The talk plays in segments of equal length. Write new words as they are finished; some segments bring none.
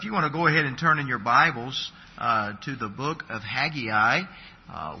If you want to go ahead and turn in your Bibles to the book of Haggai,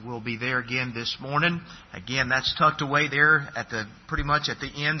 we'll be there again this morning. Again, that's tucked away there pretty much at the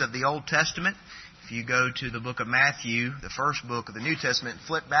end of the Old Testament. If you go to the book of Matthew, the first book of the New Testament,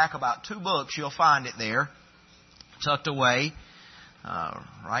 flip back about 2 books, you'll find it there, tucked away,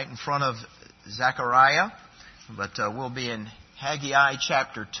 right in front of Zechariah. But we'll be in Haggai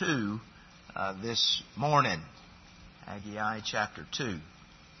chapter 2 this morning. Haggai chapter 2.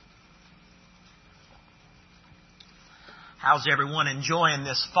 How's everyone enjoying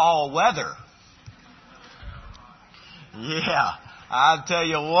this fall weather? Yeah, I'll tell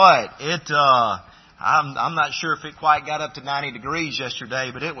you what, I'm not sure if it quite got up to 90 degrees yesterday,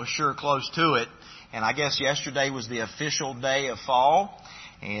 but it was sure close to it. And I guess yesterday was the official day of fall.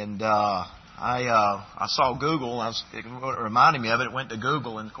 And I saw Google, it reminded me of it. It went to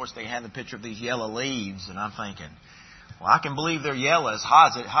Google, and of course they had the picture of these yellow leaves, and I'm thinking, well, I can believe they're yellow as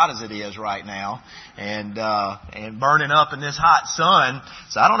hot as it is right now, and burning up in this hot sun.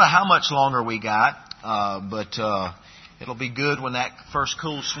 So I don't know how much longer we got, but it'll be good when that first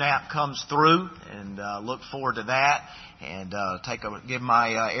cool snap comes through, and look forward to that, and give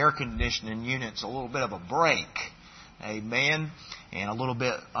my air conditioning units a little bit of a break. Amen. And a little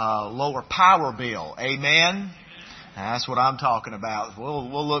bit lower power bill. Amen. That's what I'm talking about.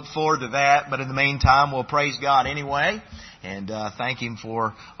 We'll look forward to that, but in the meantime, we'll praise God anyway and thank Him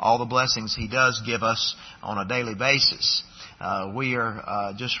for all the blessings He does give us on a daily basis. We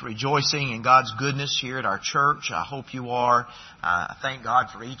are just rejoicing in God's goodness here at our church. I hope you are. I thank God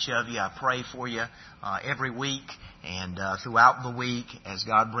for each of you. I pray for you every week and throughout the week as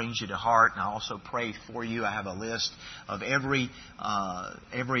God brings you to heart. And I also pray for you. I have a list of every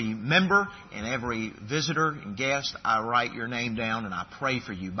member and every visitor and guest. I write your name down and I pray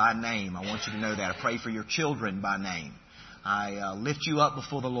for you by name. I want you to know that. I pray for your children by name. I lift you up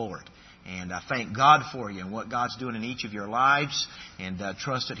before the Lord. And I thank God for you and what God's doing in each of your lives, and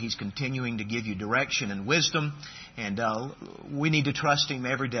trust that He's continuing to give you direction and wisdom. And we need to trust Him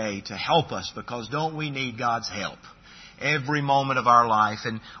every day to help us, because don't we need God's help every moment of our life?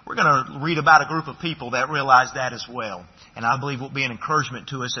 And we're going to read about a group of people that realize that as well. And I believe it will be an encouragement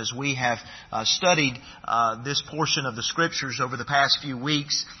to us as we have studied this portion of the Scriptures over the past few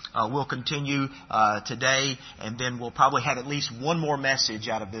weeks. We'll continue today, and then we'll probably have at least one more message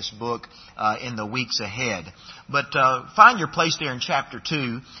out of this book in the weeks ahead. But find your place there in chapter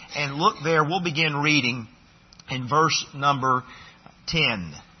 2, and look there. We'll begin reading in verse number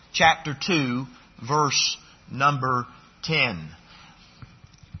 10. Chapter 2, verse number 10.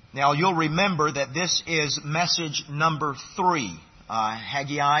 Now, you'll remember that this is message number 3.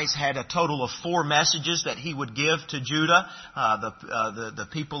 Haggai's had a total of 4 messages that he would give to Judah, the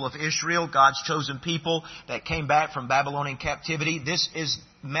people of Israel, God's chosen people that came back from Babylonian captivity. This is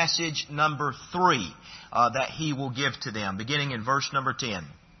message number 3 that he will give to them, beginning in verse number 10.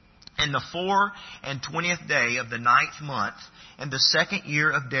 In the 24th day of the 9th month, in the 2nd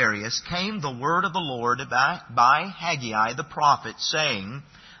year of Darius, came the word of the Lord by Haggai the prophet, saying,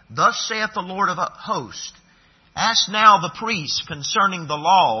 Thus saith the Lord of hosts, Ask now the priests concerning the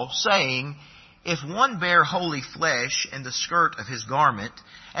law, saying, If one bear holy flesh in the skirt of his garment,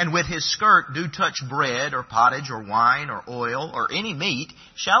 and with his skirt do touch bread, or pottage, or wine, or oil, or any meat,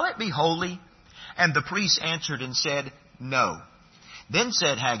 shall it be holy? And the priests answered and said, No. Then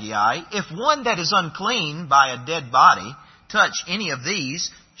said Haggai, If one that is unclean by a dead body touch any of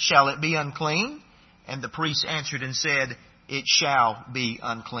these, shall it be unclean? And the priests answered and said, It shall be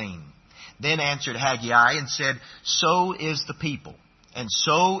unclean. Then answered Haggai and said, So is the people, and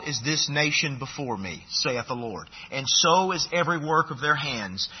so is this nation before me, saith the Lord. And so is every work of their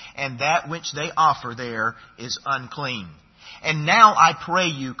hands, and that which they offer there is unclean. And now I pray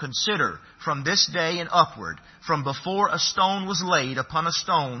you, consider from this day and upward, from before a stone was laid upon a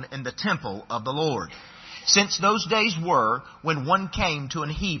stone in the temple of the Lord. Since those days were when one came to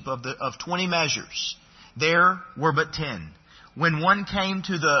an heap of 20 measures, there were but 10. When one came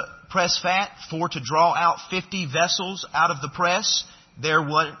to the press fat for to draw out 50 vessels out of the press, there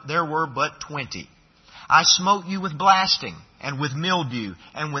were but 20. I smote you with blasting, and with mildew,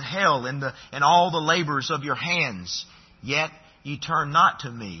 and with hail, and all the labors of your hands. Yet ye turn not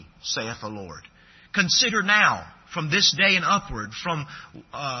to me, saith the Lord. Consider now, from this day and upward, from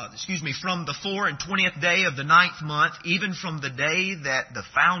the 24th day of the 9th month, even from the day that the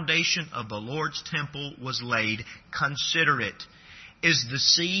foundation of the Lord's temple was laid, consider it. Is the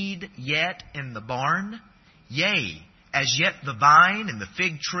seed yet in the barn? Yea, as yet the vine and the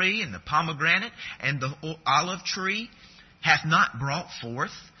fig tree and the pomegranate and the olive tree hath not brought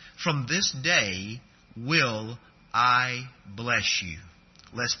forth. From this day will I bless you.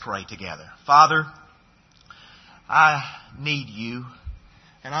 Let's pray together. Father, I need You,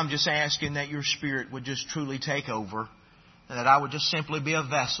 and I'm just asking that Your Spirit would just truly take over, and that I would just simply be a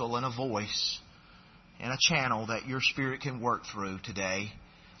vessel and a voice and a channel that Your Spirit can work through today.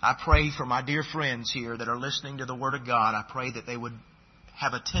 I pray for my dear friends here that are listening to the Word of God. I pray that they would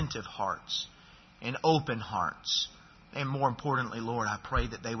have attentive hearts and open hearts. And more importantly, Lord, I pray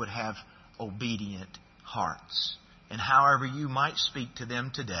that they would have obedient hearts. And however You might speak to them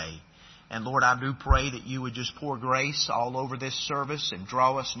today. And Lord, I do pray that You would just pour grace all over this service and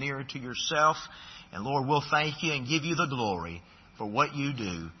draw us nearer to Yourself. And Lord, we'll thank You and give You the glory for what You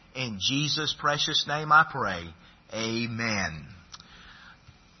do. In Jesus' precious name I pray. Amen.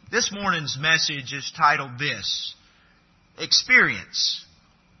 This morning's message is titled this: Experience,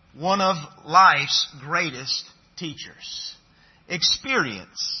 one of life's greatest teachers.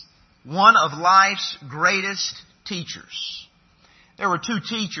 Experience, one of life's greatest teachers. There were two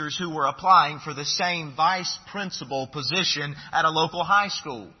teachers who were applying for the same vice principal position at a local high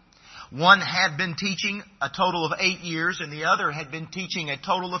school. One had been teaching a total of 8 years and the other had been teaching a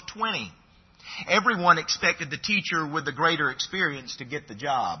total of 20. Everyone expected the teacher with the greater experience to get the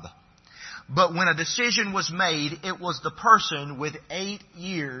job. But when a decision was made, it was the person with 8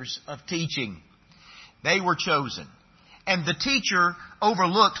 years of teaching. They were chosen. And the teacher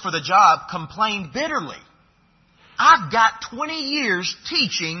overlooked for the job complained bitterly. "I've got 20 years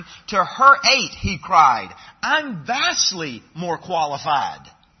teaching to her 8, he cried. "I'm vastly more qualified."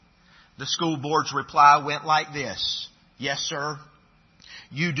 The school board's reply went like this: "Yes, sir.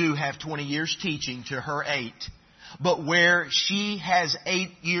 You do have 20 years teaching to her 8. But where she has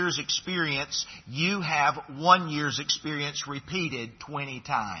 8 years experience, you have 1 year's experience repeated 20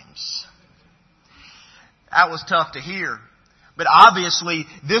 times. That was tough to hear. But obviously,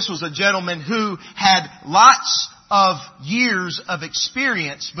 this was a gentleman who had lots of years of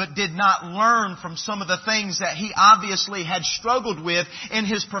experience, but did not learn from some of the things that he obviously had struggled with in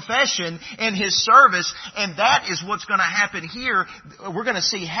his profession, in his service. And that is what's going to happen here. We're going to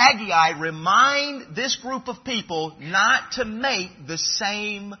see Haggai remind this group of people not to make the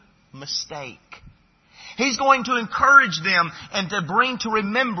same mistake. He's going to encourage them and to bring to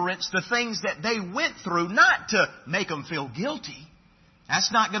remembrance the things that they went through, not to make them feel guilty.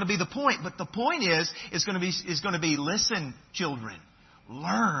 That's not going to be the point. But the point is going to be, listen, children,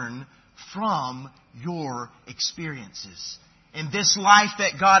 learn from your experiences. In this life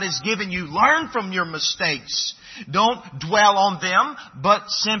that God has given you, learn from your mistakes. Don't dwell on them, but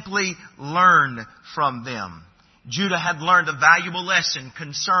simply learn from them. Judah had learned a valuable lesson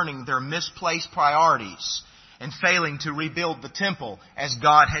concerning their misplaced priorities and failing to rebuild the temple as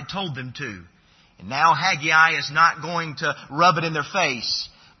God had told them to. And now Haggai is not going to rub it in their face,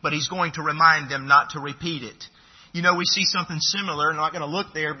 but he's going to remind them not to repeat it. You know, we see something similar, I'm not going to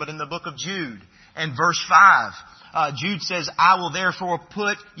look there, but in the book of Jude and verse 5, Jude says, "I will therefore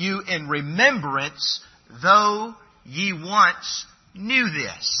put you in remembrance, though ye once knew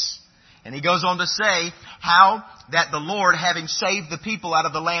this." And he goes on to say how that the Lord, having saved the people out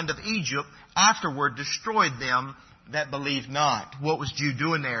of the land of Egypt, afterward destroyed them that believed not. What was Jude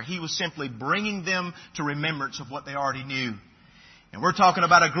doing there? He was simply bringing them to remembrance of what they already knew. And we're talking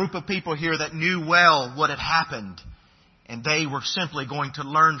about a group of people here that knew well what had happened. And they were simply going to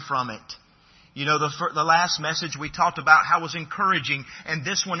learn from it. You know, the last message we talked about how it was encouraging, and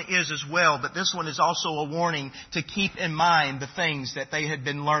this one is as well, but this one is also a warning to keep in mind the things that they had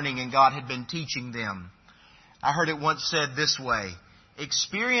been learning and God had been teaching them. I heard it once said this way: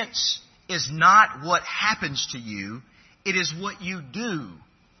 experience is not what happens to you, it is what you do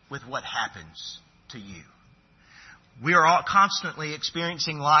with what happens to you. We are all constantly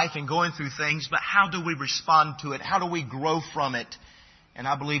experiencing life and going through things, but how do we respond to it? How do we grow from it? And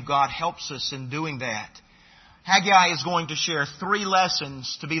I believe God helps us in doing that. Haggai is going to share 3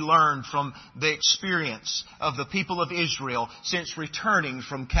 lessons to be learned from the experience of the people of Israel since returning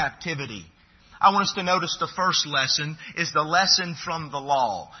from captivity. I want us to notice the first lesson is the lesson from the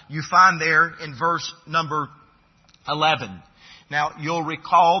law. You find there in verse number 11. Now, you'll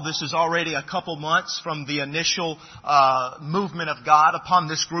recall this is already a couple months from the initial movement of God upon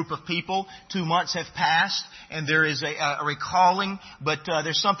this group of people. 2 months have passed, and there is a recalling. But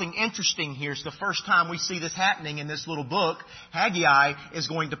there's something interesting here. It's the first time we see this happening in this little book. Haggai is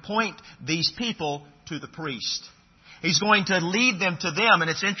going to point these people to the priest. He's going to lead them to them, and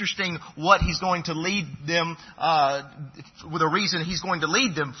it's interesting what he's going to lead them, the reason he's going to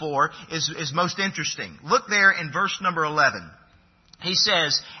lead them for is most interesting. Look there in verse number 11. He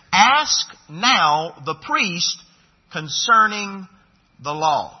says, "Ask now the priest concerning the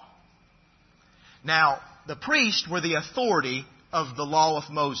law." Now, the priests were the authority of the law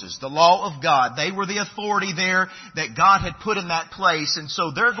of Moses, the law of God. They were the authority there that God had put in that place, and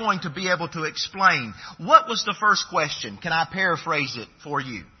so they're going to be able to explain. What was the first question? Can I paraphrase it for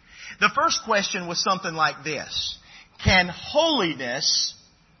you? The first question was something like this: can holiness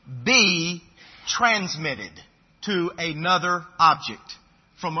be transmitted to another object?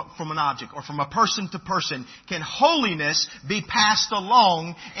 From an object, or from a person to person? Can holiness be passed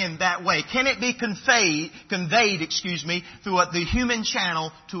along in that way? Can it be conveyed, through the human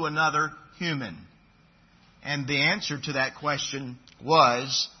channel to another human? And the answer to that question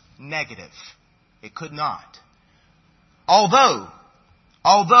was negative. It could not. Although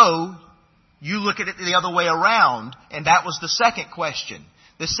you look at it the other way around, and that was the second question.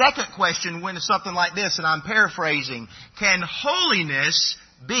 The second question went something like this, and I'm paraphrasing: can holiness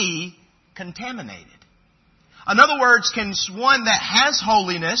be contaminated? In other words, can one that has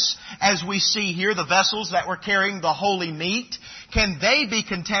holiness, as we see here, the vessels that were carrying the holy meat, can they be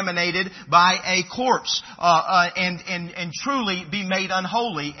contaminated by a corpse and truly be made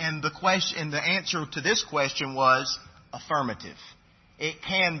unholy? And the answer to this question was affirmative. It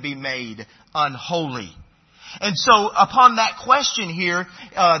can be made unholy. And so, upon that question here,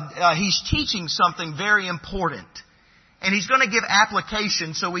 he's teaching something very important. And he's going to give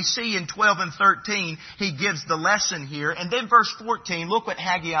application. So we see in 12 and 13, he gives the lesson here. And then verse 14, look what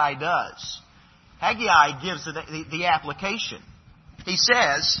Haggai does. Haggai gives the application. He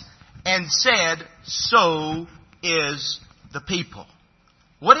says, and said, so is the people.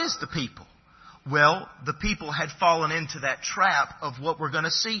 What is the people? Well, the people had fallen into that trap of what we're going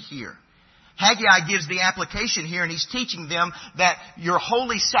to see here. Haggai gives the application here, and he's teaching them that your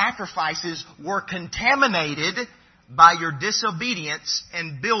holy sacrifices were contaminated by your disobedience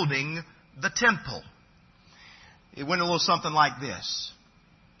in building the temple. It went a little something like this.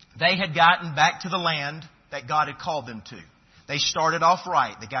 They had gotten back to the land that God had called them to. They started off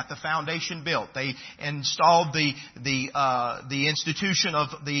right. They got the foundation built. They installed the institution of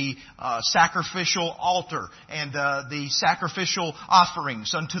the sacrificial altar and the sacrificial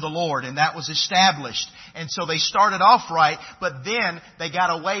offerings unto the Lord, and that was established. And so they started off right, but then they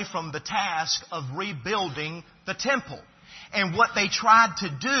got away from the task of rebuilding the temple. And what they tried to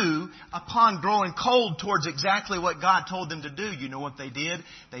do upon growing cold towards exactly what God told them to do, you know what they did?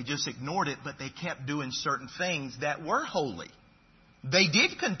 They just ignored it, but they kept doing certain things that were holy. They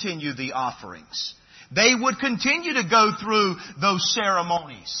did continue the offerings. They would continue to go through those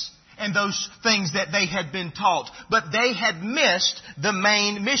ceremonies and those things that they had been taught. But they had missed the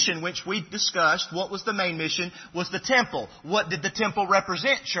main mission, which we discussed. What was the main mission? Was the temple. What did the temple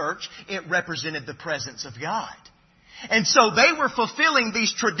represent, church? It represented the presence of God. And so they were fulfilling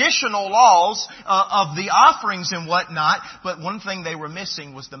these traditional laws of the offerings and whatnot. But one thing they were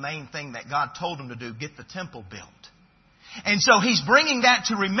missing was the main thing that God told them to do: get the temple built. And so he's bringing that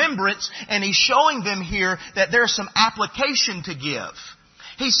to remembrance, and he's showing them here that there's some application to give.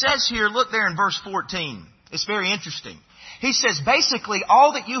 He says here, look there in verse 14. It's very interesting. He says, basically,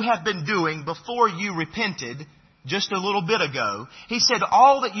 all that you have been doing before you repented just a little bit ago, he said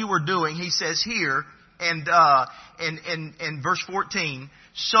all that you were doing, he says here, and in verse 14,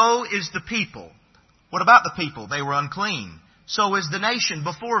 so is the people. What about the people? They were unclean. So is the nation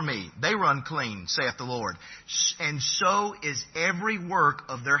before me. They were unclean, saith the Lord. And so is every work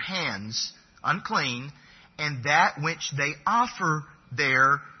of their hands unclean, and that which they offer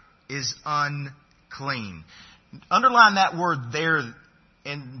there is unclean. Underline that word there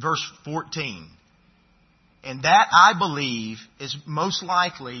in verse 14. And that, I believe, is most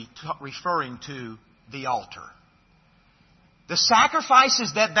likely referring to the altar. The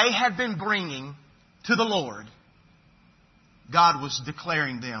sacrifices that they had been bringing to the Lord, God was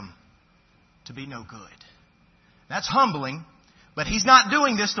declaring them to be no good. That's humbling, but He's not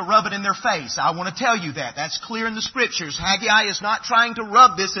doing this to rub it in their face. I want to tell you that. That's clear in the Scriptures. Haggai is not trying to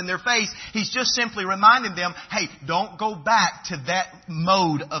rub this in their face. He's just simply reminding them, hey, don't go back to that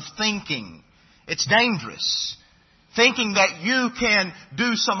mode of thinking. It's dangerous. Thinking that you can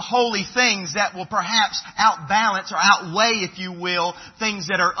do some holy things that will perhaps outbalance or outweigh, if you will, things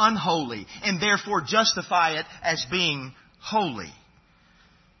that are unholy, and therefore justify it as being holy.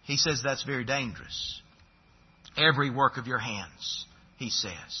 He says that's very dangerous. Every work of your hands, he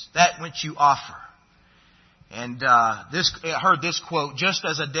says, that which you offer. And I heard this quote: just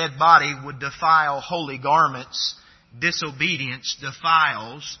as a dead body would defile holy garments, disobedience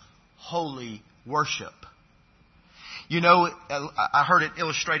defiles holy worship. You know, I heard it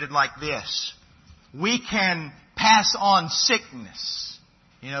illustrated like this. We can pass on sickness.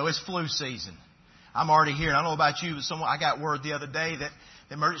 You know, it's flu season. I'm already here. I don't know about you, but I got word the other day that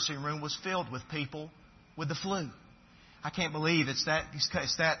the emergency room was filled with people with the flu. I can't believe it's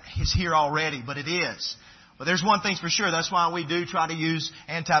here already, but it is. But there's one thing for sure. That's why we do try to use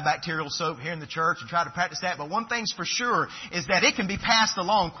antibacterial soap here in the church and try to practice that. But one thing's for sure is that it can be passed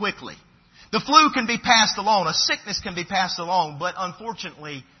along quickly. The flu can be passed along. A sickness can be passed along. But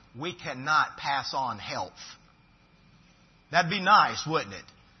unfortunately, we cannot pass on health. That'd be nice, wouldn't it?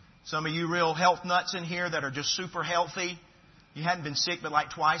 Some of you real health nuts in here that are just super healthy. You hadn't been sick but like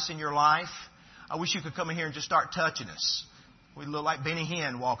twice in your life. I wish you could come in here and just start touching us. We look like Benny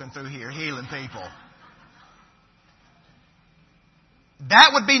Hinn walking through here, healing people.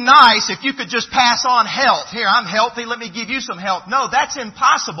 That would be nice if you could just pass on health. Here, I'm healthy, let me give you some health. No, that's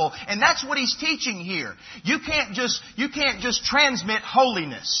impossible. And that's what he's teaching here. You can't just transmit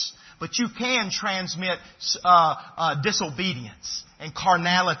holiness, but you can transmit disobedience and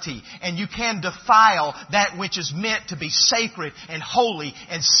carnality. And you can defile that which is meant to be sacred and holy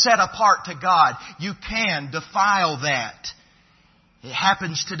and set apart to God. You can defile that. It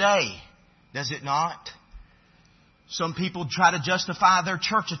happens today, does it not? Some people try to justify their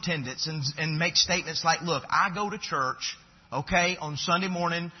church attendance and make statements like, look, I go to church, okay, on Sunday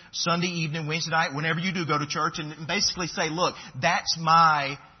morning, Sunday evening, Wednesday night, whenever you do go to church, and basically say, look, that's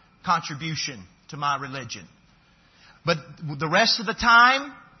my contribution to my religion. But the rest of the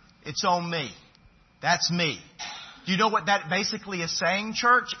time, it's on me. That's me. Do you know what that basically is saying,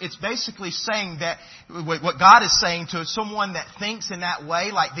 church? It's basically saying that what God is saying to someone that thinks in that way,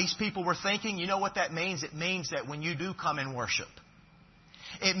 like these people were thinking, you know what that means? It means that when you do come and worship,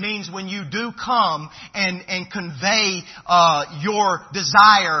 it means when you do come and convey your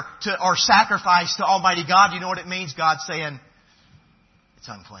desire to or sacrifice to Almighty God, you know what it means? God's saying, it's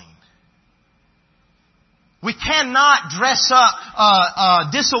unclean. We cannot dress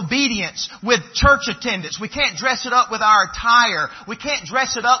up disobedience with church attendance. We can't dress it up with our attire. We can't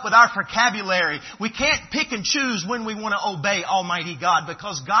dress it up with our vocabulary. We can't pick and choose when we want to obey Almighty God,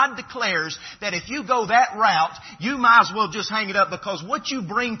 because God declares that if you go that route, you might as well just hang it up, because what you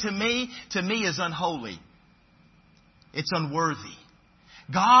bring to me is unholy. It's unworthy.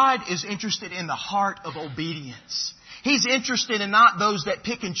 God is interested in the heart of obedience. He's interested in not those that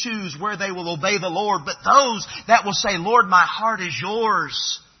pick and choose where they will obey the Lord, but those that will say, Lord, my heart is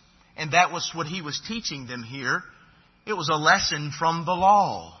yours. And that was what he was teaching them here. It was a lesson from the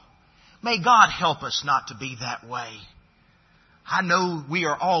law. May God help us not to be that way. I know we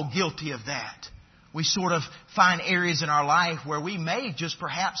are all guilty of that. We sort of find areas in our life where we may just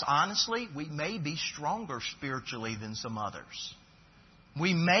perhaps honestly, we may be stronger spiritually than some others.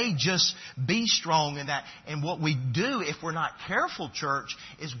 We may just be strong in that. And what we do, if we're not careful, church,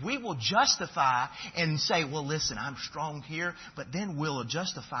 is we will justify and say, well, listen, I'm strong here. But then we'll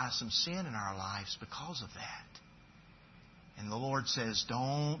justify some sin in our lives because of that. And the Lord says,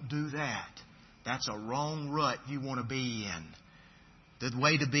 don't do that. That's a wrong rut you want to be in. The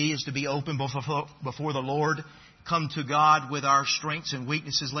way to be is to be open before the Lord. Come to God with our strengths and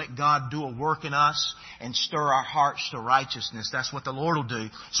weaknesses. Let God do a work in us and stir our hearts to righteousness. That's what the Lord will do.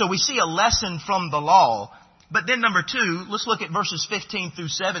 So we see a lesson from the law. But then number 2, let's look at verses 15 through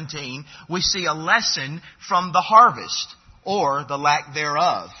 17. We see a lesson from the harvest, or the lack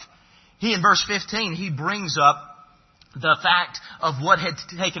thereof. In verse 15, he brings up the fact of what had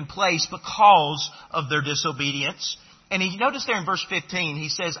taken place because of their disobedience. And he notice there in verse 15, he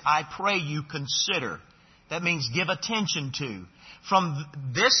says, I pray you consider. That means give attention to. From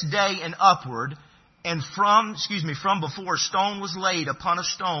this day and upward, and from before a stone was laid upon a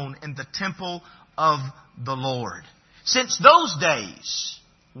stone in the temple of the Lord. Since those days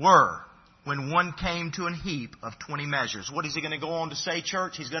were when one came to an heap of 20 measures. What is he going to go on to say,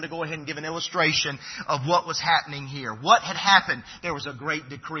 church? He's going to go ahead and give an illustration of what was happening here. What had happened? There was a great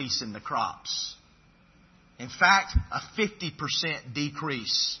decrease in the crops. In fact, a 50%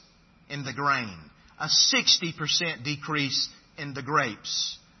 decrease in the grain. A 60% decrease in the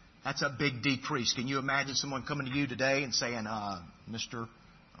grapes. That's a big decrease. Can you imagine someone coming to you today and saying, Mr. or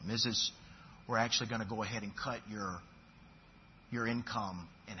Mrs., we're actually going to go ahead and cut your income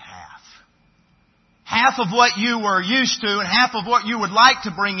in half. Half of what you were used to and half of what you would like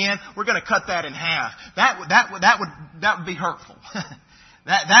to bring in, we're going to cut that in half. That would be hurtful.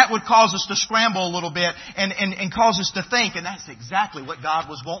 That would cause us to scramble a little bit and cause us to think, and that's exactly what God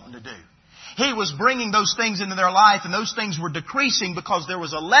was wanting to do. He was bringing those things into their life, and those things were decreasing because there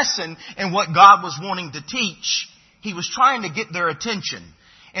was a lesson in what God was wanting to teach. He was trying to get their attention.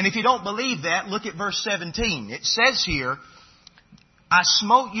 And if you don't believe that, look at verse 17. It says here, I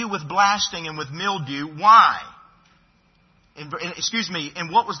smote you with blasting and with mildew. Why? And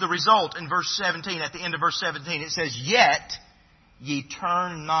what was the result in verse 17? At the end of verse 17, it says, yet ye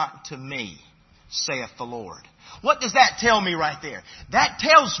turn not to me, saith the Lord. What does that tell me right there? That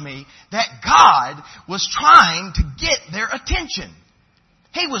tells me that God was trying to get their attention.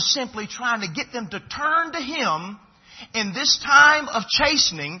 He was simply trying to get them to turn to Him in this time of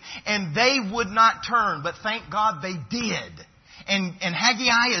chastening, and they would not turn. But thank God they did. And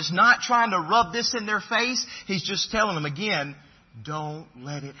Haggai is not trying to rub this in their face. He's just telling them again, don't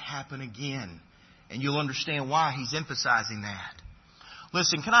let it happen again. And you'll understand why he's emphasizing that.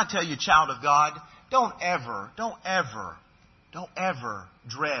 Listen, can I tell you, child of God, don't ever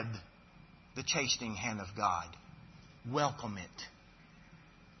dread the chastening hand of God. Welcome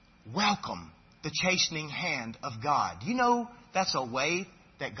it. Welcome the chastening hand of God. You know, that's a way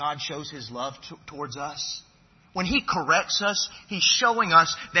that God shows His love towards us. When He corrects us, He's showing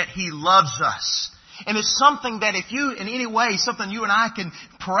us that He loves us. And it's something that if you, in any way, something you and I can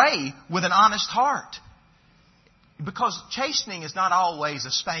pray with an honest heart. Because chastening is not always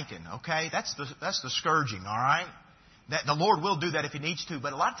a spanking, okay? That's the scourging, all right? That the Lord will do that if He needs to.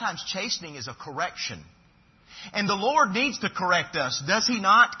 But a lot of times chastening is a correction. And the Lord needs to correct us, does He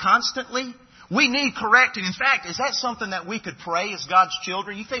not, constantly? We need correcting. In fact, is that something that we could pray as God's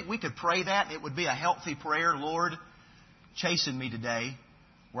children? You think we could pray that and it would be a healthy prayer? Lord, chasten me today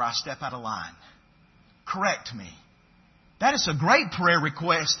where I step out of line. Correct me. That is a great prayer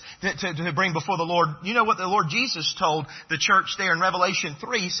request to bring before the Lord. You know what the Lord Jesus told the church there in Revelation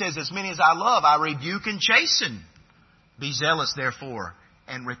 3? He says, as many as I love, I rebuke and chasten. Be zealous, therefore,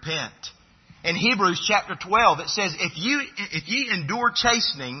 and repent. In Hebrews chapter 12, it says, if ye endure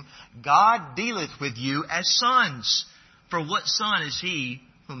chastening, God dealeth with you as sons. For what son is he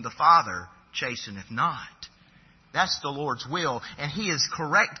whom the Father chasteneth not? That's the Lord's will. And He is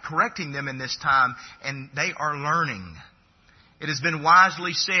correcting them in this time, and they are learning. It has been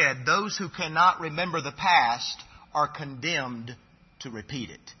wisely said, those who cannot remember the past are condemned to repeat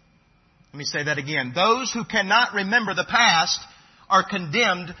it. Let me say that again. Those who cannot remember the past are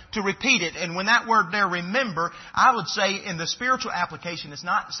condemned to repeat it. And when that word there, remember, I would say in the spiritual application, it's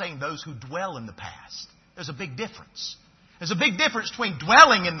not saying those who dwell in the past. There's a big difference. There's a big difference between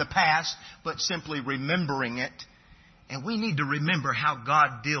dwelling in the past, but simply remembering it. And we need to remember how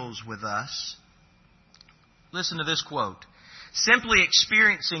God deals with us. Listen to this quote. Simply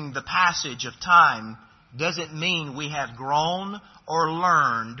experiencing the passage of time doesn't mean we have grown or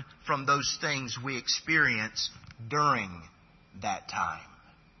learned from those things we experience during that time.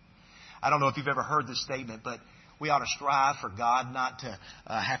 I don't know if you've ever heard this statement, but we ought to strive for God not to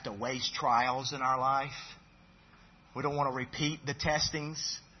have to waste trials in our life. We don't want to repeat the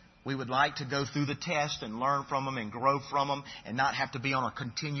testings. We would like to go through the test and learn from them and grow from them and not have to be on a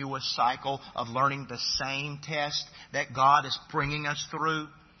continuous cycle of learning the same test that God is bringing us through.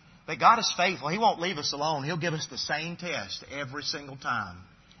 But God is faithful. He won't leave us alone. He'll give us the same test every single time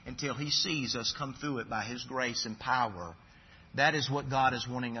until He sees us come through it by His grace and power. That is what God is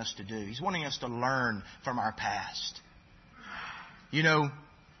wanting us to do. He's wanting us to learn from our past. You know,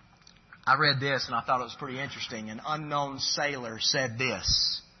 I read this and I thought it was pretty interesting. An unknown sailor said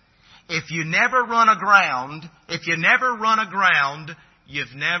this. If you never run aground, you've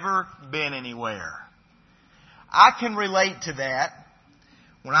never been anywhere. I can relate to that.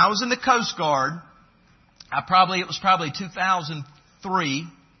 When I was in the Coast Guard, it was probably 2003.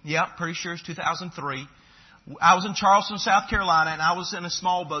 Yeah, pretty sure it's 2003. I was in Charleston, South Carolina, and I was in a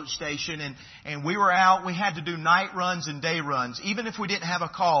small boat station, and we were out. We had to do night runs and day runs. Even if we didn't have a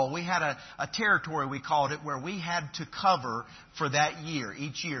call, we had a territory, we called it, where we had to cover for that year,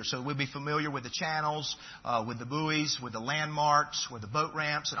 each year. So we'd be familiar with the channels, with the buoys, with the landmarks, with the boat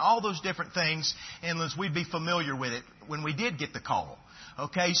ramps, and all those different things. And we'd be familiar with it when we did get the call.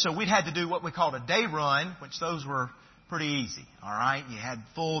 Okay, so we'd had to do what we called a day run, which those were pretty easy, all right? You had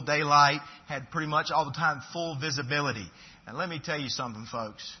full daylight, had pretty much all the time full visibility. And let me tell you something,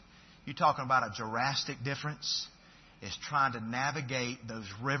 folks. You're talking about a drastic difference. It's trying to navigate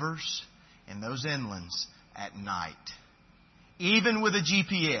those rivers and those inlands at night. Even with a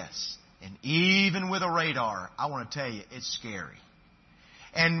GPS and even with a radar, I want to tell you, it's scary.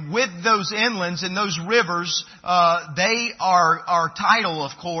 And with those inlands and those rivers, they are tidal,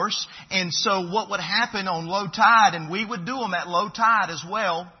 of course. And so what would happen on low tide, and we would do them at low tide as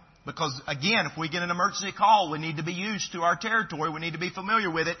well, because again, if we get an emergency call, we need to be used to our territory. We need to be familiar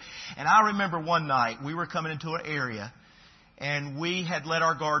with it. And I remember one night we were coming into an area and we had let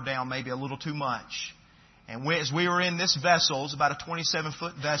our guard down maybe a little too much. And as we were in this vessel, it was about a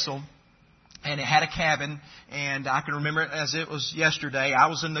 27-foot vessel, and it had a cabin, and I can remember it as it was yesterday. I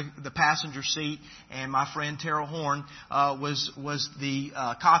was in the passenger seat, and my friend Terrell Horn was the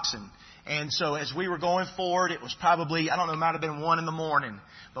coxswain. And so as we were going forward, it was probably, I don't know, it might have been 1 a.m.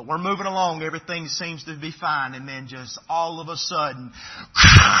 But we're moving along. Everything seems to be fine. And then just all of a sudden,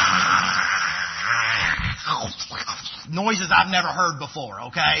 noises I've never heard before,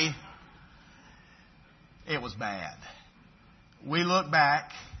 okay? It was bad. We look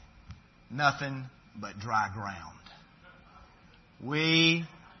back, nothing but dry ground. We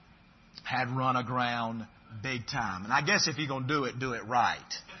had run aground big time. And I guess if you're going to do it right.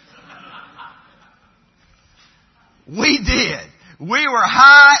 We did. We were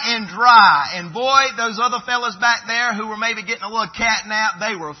high and dry. And boy, those other fellas back there who were maybe getting a little cat nap,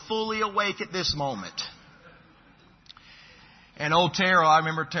 they were fully awake at this moment. And old Terrell, I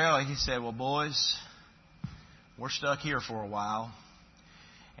remember Terrell, he said, well, boys, we're stuck here for a while.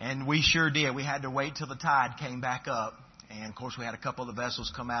 And we sure did. We had to wait till the tide came back up. And, of course, we had a couple of the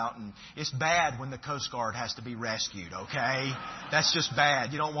vessels come out. And it's bad when the Coast Guard has to be rescued, okay? That's just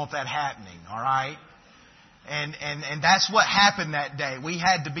bad. You don't want that happening, all right? And that's what happened that day. We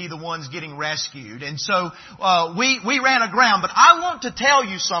had to be the ones getting rescued. And so we ran aground. But I want to tell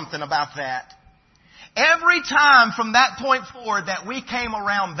you something about that. Every time from that point forward that we came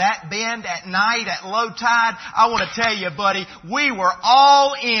around that bend at night at low tide, I want to tell you, buddy, we were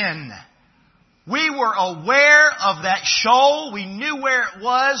all in. We were aware of that shoal. We knew where it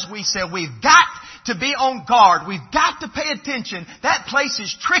was. We said, we've got to be on guard. We've got to pay attention. That place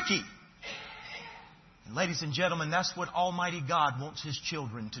is tricky. And ladies and gentlemen, that's what Almighty God wants His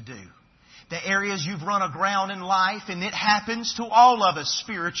children to do. The areas you've run aground in life, and it happens to all of us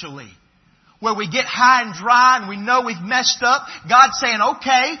spiritually, where we get high and dry and we know we've messed up. God's saying,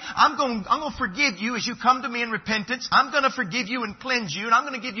 okay, I'm going to forgive you as you come to me in repentance. I'm going to forgive you and cleanse you, and I'm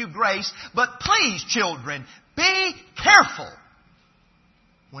going to give you grace. But please, children, be careful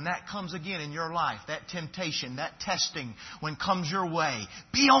when that comes again in your life, that temptation, that testing, when it comes your way.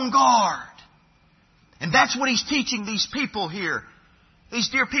 Be on guard. And that's what He's teaching these people here, these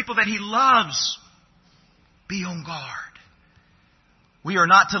dear people that He loves. Be on guard. We are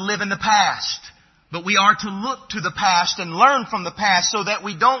not to live in the past, but we are to look to the past and learn from the past so that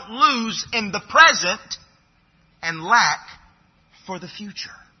we don't lose in the present and lack for the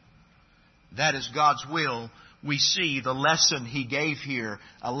future. That is God's will. We see the lesson He gave here,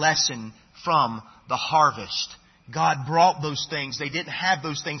 a lesson from the harvest. God brought those things. They didn't have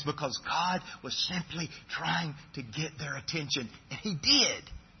those things because God was simply trying to get their attention. And He did.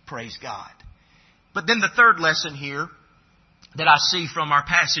 Praise God. But then the third lesson here that I see from our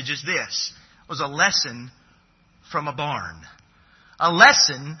passage is this. Was a lesson from a barn. A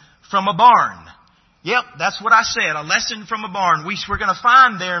lesson from a barn. Yep, that's what I said. A lesson from a barn. We're going to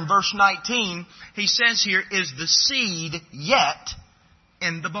find there in verse 19, he says here, is the seed yet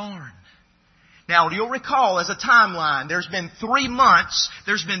in the barn? Now, you'll recall as a timeline, there's been 3 months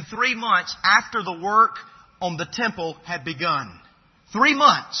after the work on the temple had begun. 3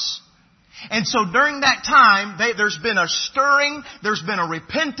 months. And so during that time, there's been a stirring, there's been a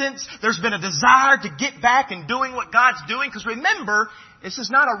repentance, there's been a desire to get back and doing what God's doing. Because remember, this is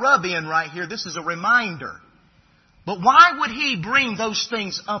not a rub-in right here, this is a reminder. But why would He bring those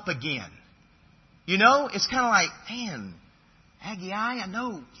things up again? You know, it's kind of like, man, Aggie, I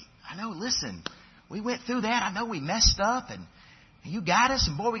know, listen, we went through that, I know we messed up and you got us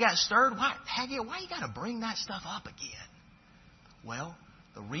and boy, we got stirred. Why you got to bring that stuff up again? Well,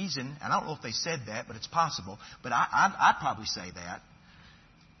 the reason, and I don't know if they said that, but it's possible, but I'd probably say that.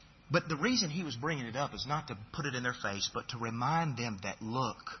 But the reason He was bringing it up is not to put it in their face, but to remind them that,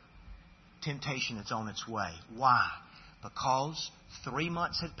 look, temptation is on its way. Why? Because 3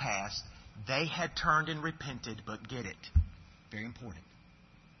 months had passed, they had turned and repented, but get it, very important,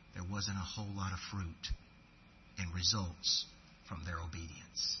 there wasn't a whole lot of fruit and results from their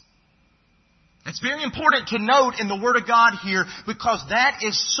obedience. It's very important to note in the Word of God here because that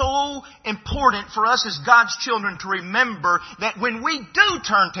is so important for us as God's children to remember that when we do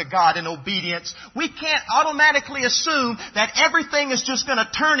turn to God in obedience, we can't automatically assume that everything is just going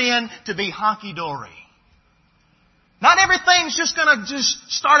to turn in to be honky-dory. Not everything's just going to just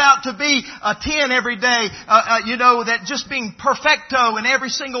start out to be a 10 every day, that just being perfecto in every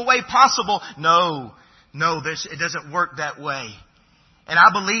single way possible. No, it doesn't work that way. And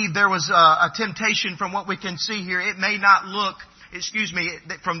I believe there was a temptation from what we can see here. It may not look,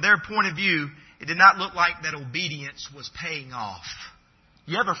 from their point of view, it did not look like that obedience was paying off.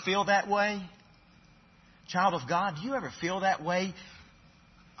 You ever feel that way? Child of God, do you ever feel that way?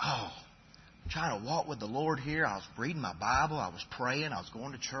 Oh, I'm trying to walk with the Lord here. I was reading my Bible. I was praying. I was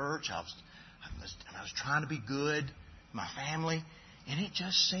going to church. I was trying to be good, my family. And it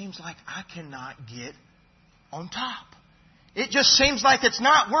just seems like I cannot get on top. It just seems like it's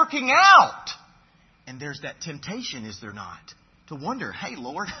not working out. And there's that temptation, is there not? To wonder, hey,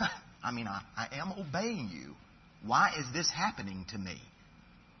 Lord, I am obeying you. Why is this happening to me?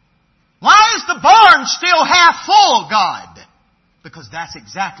 Why is the barn still half full, God? Because that's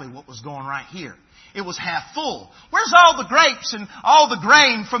exactly what was going right here. It was half full. Where's all the grapes and all the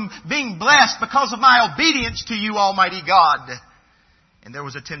grain from being blessed because of my obedience to you, Almighty God? And there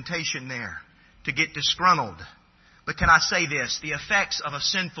was a temptation there to get disgruntled. But can I say this? The effects of a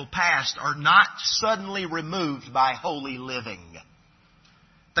sinful past are not suddenly removed by holy living.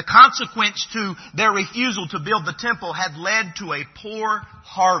 The consequence to their refusal to build the temple had led to a poor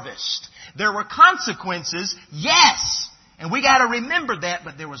harvest. There were consequences, yes, and we got to remember that,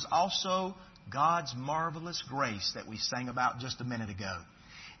 but there was also God's marvelous grace that we sang about just a minute ago.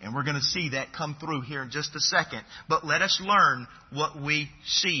 And we're going to see that come through here in just a second. But let us learn what we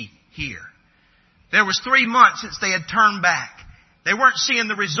see here. There was 3 months since they had turned back. They weren't seeing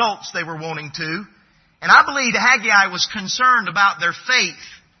the results they were wanting to. And I believe Haggai was concerned about their faith,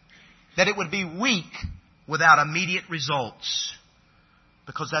 that it would be weak without immediate results.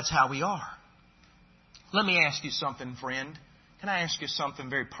 Because that's how we are. Let me ask you something, friend. Can I ask you something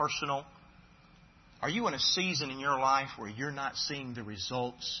very personal? Are you in a season in your life where you're not seeing the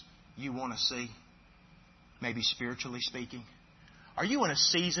results you want to see? Maybe spiritually speaking. Are you in a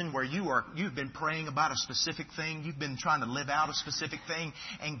season where you've been praying about a specific thing, you've been trying to live out a specific thing,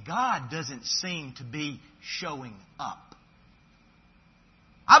 and God doesn't seem to be showing up?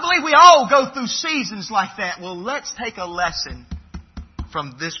 I believe we all go through seasons like that. Well, let's take a lesson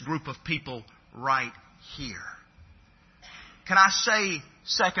from this group of people right here. Can I say,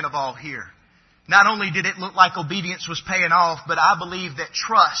 second of all here, not only did it look like obedience was paying off, but I believe that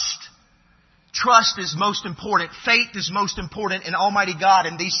Trust is most important. Faith is most important in Almighty God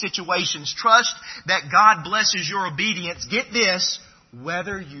in these situations. Trust that God blesses your obedience. Get this,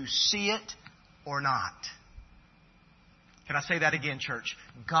 whether you see it or not. Can I say that again, church?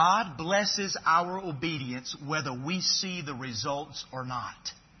 God blesses our obedience whether we see the results or not.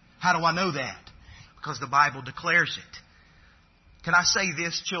 How do I know that? Because the Bible declares it. Can I say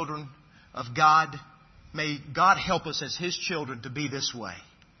this, children of God? May God help us as His children to be this way.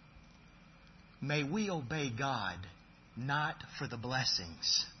 May we obey God not for the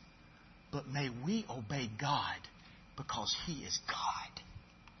blessings, but may we obey God because He is God.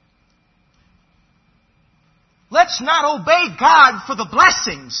 Let's not obey God for the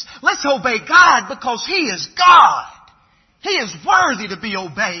blessings. Let's obey God because He is God. He is worthy to be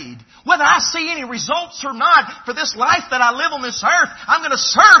obeyed. Whether I see any results or not for this life that I live on this earth, I'm going to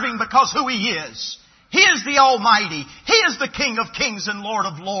serve Him because who He is. He is the Almighty. He is the King of Kings and Lord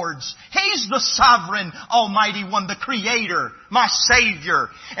of Lords. He's the Sovereign Almighty One, the Creator, my Savior.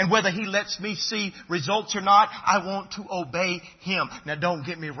 And whether He lets me see results or not, I want to obey Him. Now don't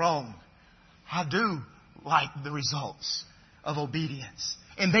get me wrong. I do like the results of obedience.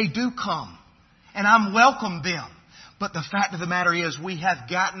 And they do come. And I'm welcome them. But the fact of the matter is we have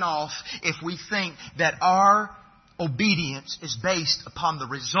gotten off if we think that our obedience is based upon the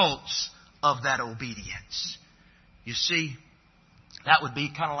results of that obedience. You see, that would be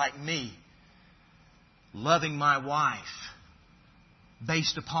kind of like me loving my wife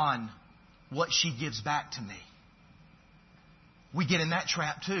based upon what she gives back to me. We get in that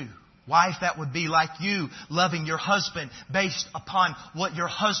trap too. Wife, that would be like you loving your husband based upon what your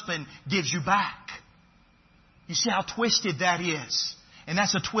husband gives you back. You see how twisted that is. And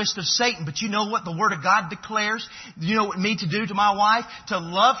that's a twist of Satan. But you know what the Word of God declares? You know what me to do to my wife? To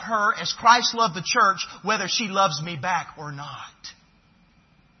love her as Christ loved the church, whether she loves me back or not.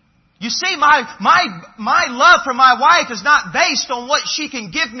 You see, my love for my wife is not based on what she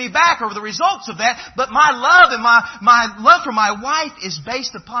can give me back or the results of that, but my love and my love for my wife is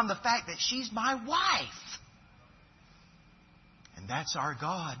based upon the fact that she's my wife. And that's our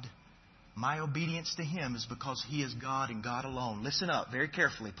God. My obedience to Him is because He is God and God alone. Listen up very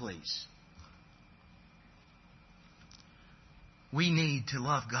carefully, please. We need to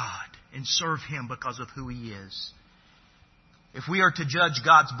love God and serve Him because of who He is. If we are to judge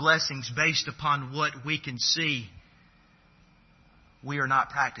God's blessings based upon what we can see, we are not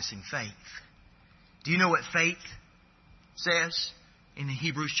practicing faith. Do you know what faith says in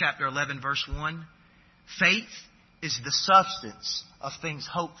Hebrews chapter 11, verse 1? Faith is the substance of things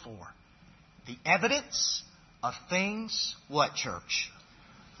hoped for. The evidence of things, what, church?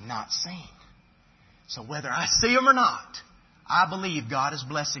 Not seen. So whether I see them or not, I believe God is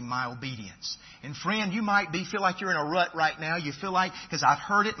blessing my obedience. And friend, you might feel like you're in a rut right now. You feel like, because I've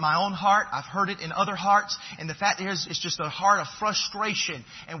heard it in my own heart, I've heard it in other hearts, and the fact is, it's just a heart of frustration.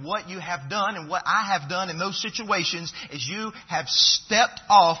 And what you have done and what I have done in those situations is you have stepped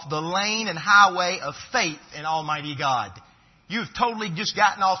off the lane and highway of faith in Almighty God. You've totally just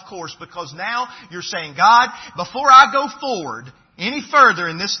gotten off course, because now you're saying, God, before I go forward any further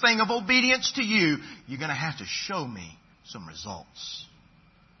in this thing of obedience to you, you're going to have to show me some results.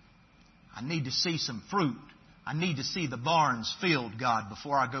 I need to see some fruit. I need to see the barns filled, God,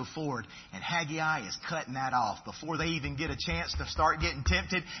 before I go forward. And Haggai is cutting that off. Before they even get a chance to start getting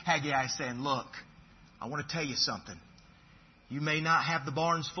tempted, Haggai is saying, look, I want to tell you something. You may not have the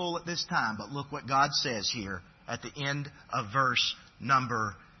barns full at this time, but look what God says here at the end of verse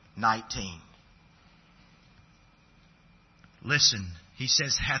number 19. Listen, he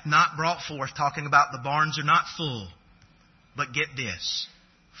says, hath not brought forth, talking about the barns are not full. But get this,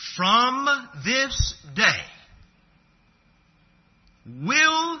 from this day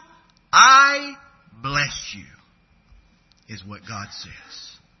will I bless you, is what God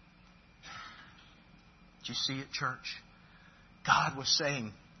says. Did you see it, church? God was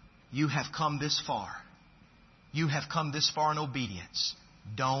saying, you have come this far. You have come this far in obedience.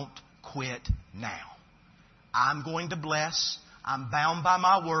 Don't quit now. I'm going to bless. I'm bound by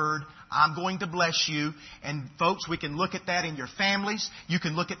my word. I'm going to bless you. And folks, we can look at that in your families. You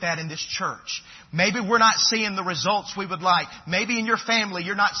can look at that in this church. Maybe we're not seeing the results we would like. Maybe in your family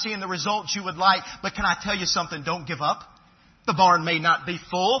you're not seeing the results you would like. But can I tell you something? Don't give up. The barn may not be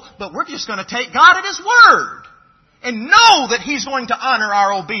full, but we're just going to take God at His word. And know that He's going to honor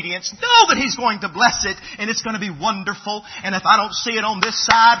our obedience. Know that He's going to bless it. And it's going to be wonderful. And if I don't see it on this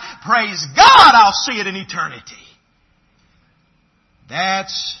side, praise God, I'll see it in eternity.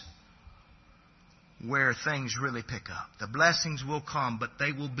 That's where things really pick up. The blessings will come, but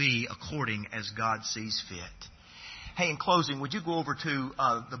they will be according as God sees fit. Hey, in closing, would you go over to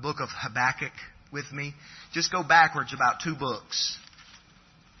the book of Habakkuk with me? Just go backwards about 2 books.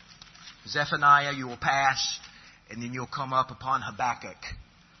 Zephaniah you will pass, and then you'll come up upon Habakkuk.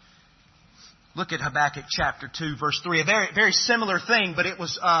 Look at Habakkuk chapter 2, verse 3. A very, very similar thing, but it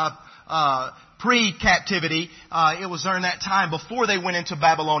was pre-captivity. It was during that time before they went into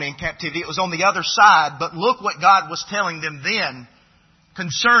Babylonian captivity. It was on the other side. But look what God was telling them then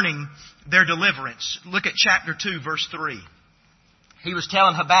concerning their deliverance. Look at chapter 2, verse 3. He was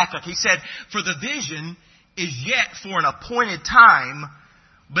telling Habakkuk, he said, for the vision is yet for an appointed time,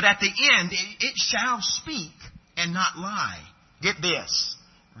 but at the end it shall speak and not lie. Get this.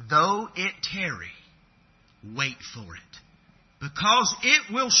 Though it tarry, wait for it. Because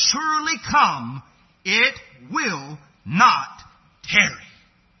it will surely come, it will not tarry.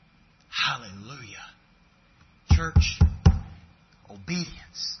 Hallelujah. Church,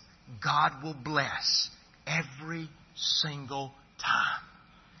 obedience. God will bless every single time.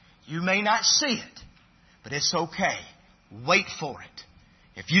 You may not see it, but it's okay. Wait for it.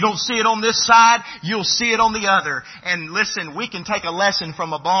 If you don't see it on this side, you'll see it on the other. And listen, we can take a lesson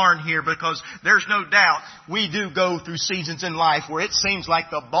from a barn here, because there's no doubt we do go through seasons in life where it seems like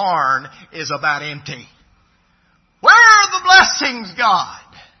the barn is about empty. Where are the blessings, God?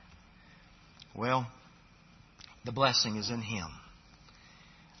 Well, the blessing is in Him.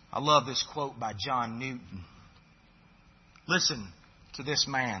 I love this quote by John Newton. Listen to this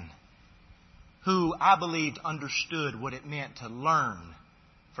man who I believed understood what it meant to learn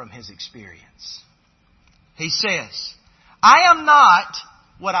from his experience. He says, I am not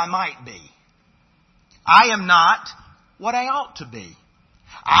what I might be. I am not what I ought to be.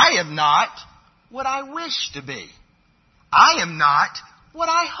 I am not what I wish to be. I am not what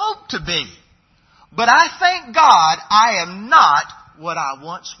I hope to be. But I thank God I am not what I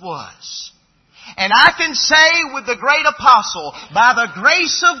once was. And I can say with the great apostle, by the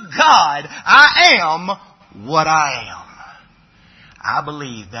grace of God, I am what I am. I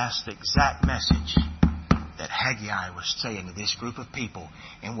believe that's the exact message that Haggai was saying to this group of people,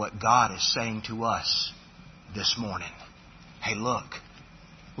 and what God is saying to us this morning. Hey, look,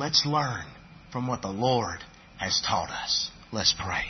 let's learn from what the Lord has taught us. Let's pray.